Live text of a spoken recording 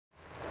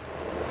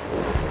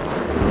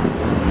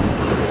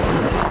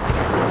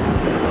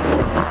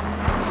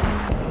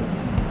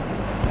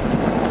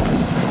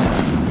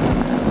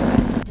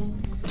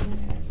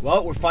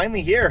Well, we're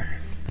finally here.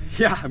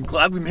 Yeah, I'm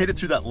glad we made it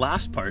through that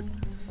last part.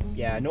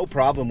 Yeah, no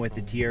problem with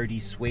the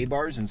TRD sway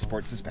bars and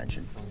sport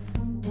suspension.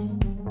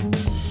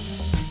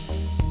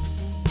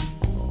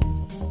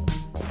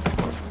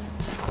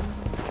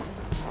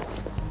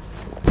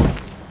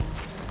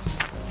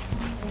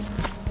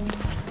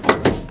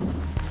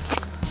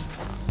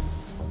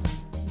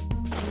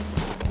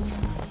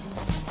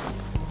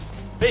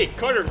 Hey,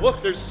 Carter,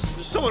 look, there's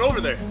someone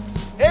over there.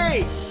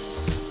 Hey!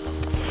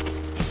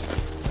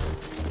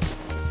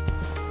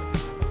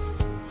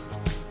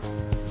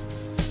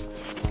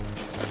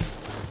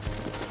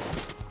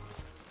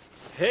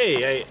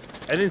 Hey,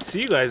 I didn't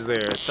see you guys there.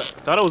 I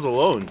thought I was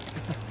alone.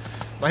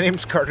 My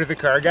name's Carter the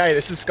Car Guy.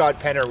 This is Scott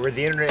Penner. We're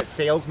the internet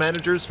sales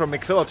managers from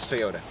McPhillips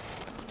Toyota.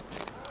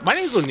 My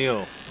name's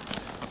O'Neill.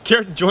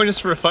 Care to join us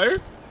for a fire?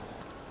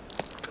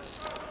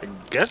 I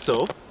guess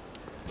so.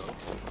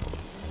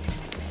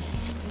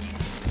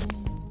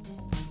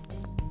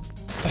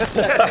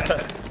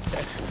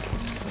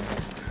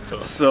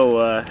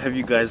 So, have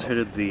you guys heard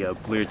of the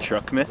Blair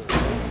Truck Myth?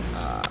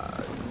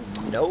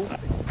 No?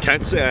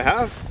 Can't say I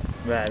have.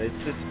 Man,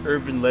 it's this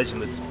urban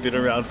legend that's been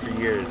around for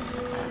years.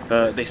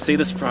 They say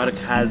this product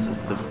has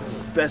the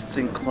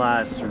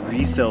best-in-class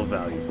resale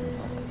value.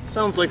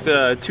 Sounds like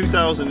the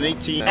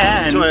 2018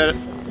 And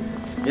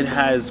Toyota. it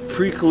has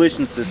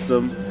pre-collision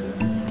system,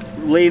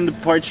 lane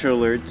departure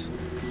alert,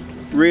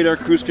 radar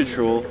cruise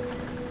control,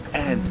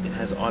 and it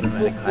has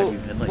automatic high beam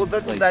headlights. Well,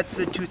 that's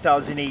the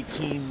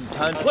 2018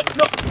 Tundra. What?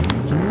 No!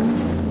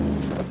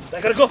 I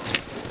gotta go.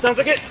 Sounds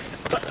like it.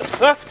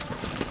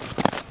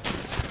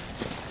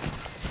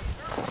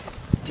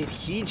 Did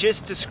he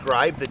just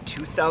describe the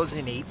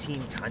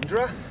 2018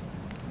 Tundra?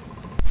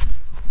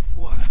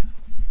 What?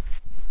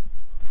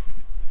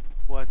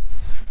 What?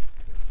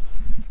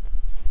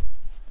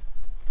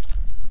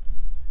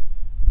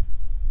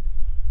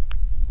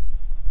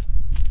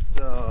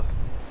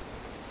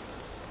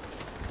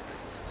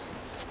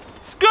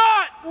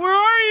 Scott, where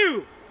are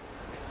you?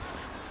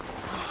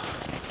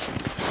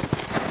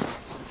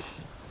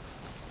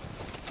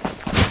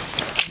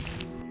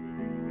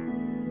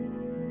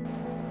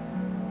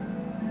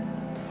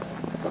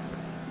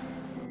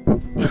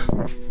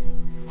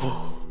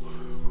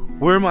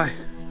 Where am I?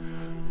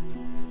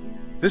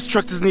 This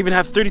truck doesn't even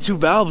have 32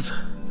 valves.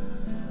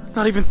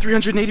 Not even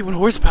 381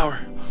 horsepower.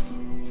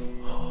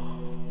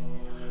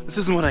 This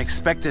isn't what I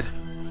expected.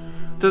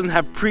 It doesn't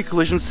have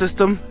pre-collision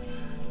system.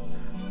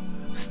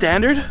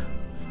 Standard?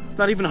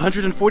 Not even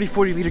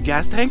 140 liter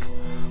gas tank?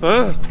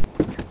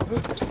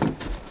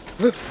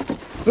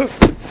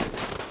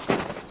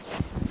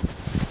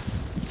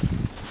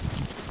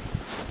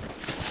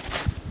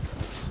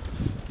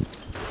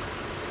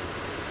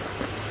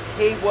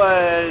 Hey,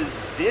 was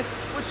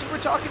this what you were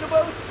talking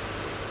about?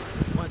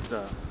 What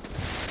the?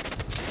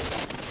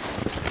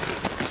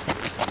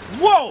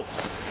 Whoa!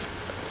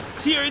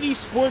 TRD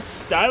Sports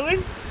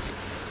styling?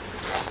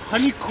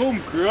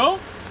 Honeycomb grill?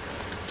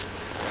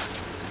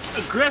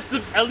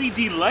 Aggressive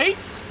LED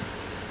lights?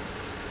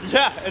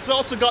 Yeah, it's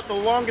also got the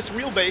longest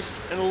wheelbase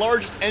and the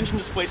largest engine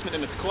displacement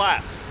in its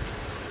class.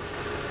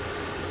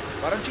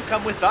 Why don't you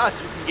come with us?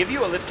 We can give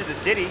you a lift to the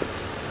city.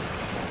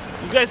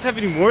 You guys have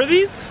any more of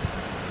these?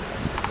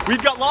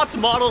 We've got lots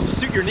of models to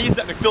suit your needs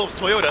at McPhillips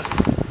Toyota.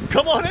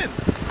 Come on in.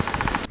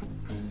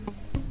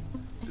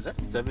 Is that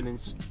a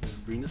 7-inch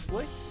screen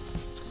display?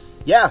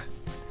 Yeah,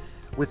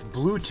 with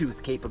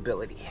Bluetooth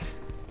capability.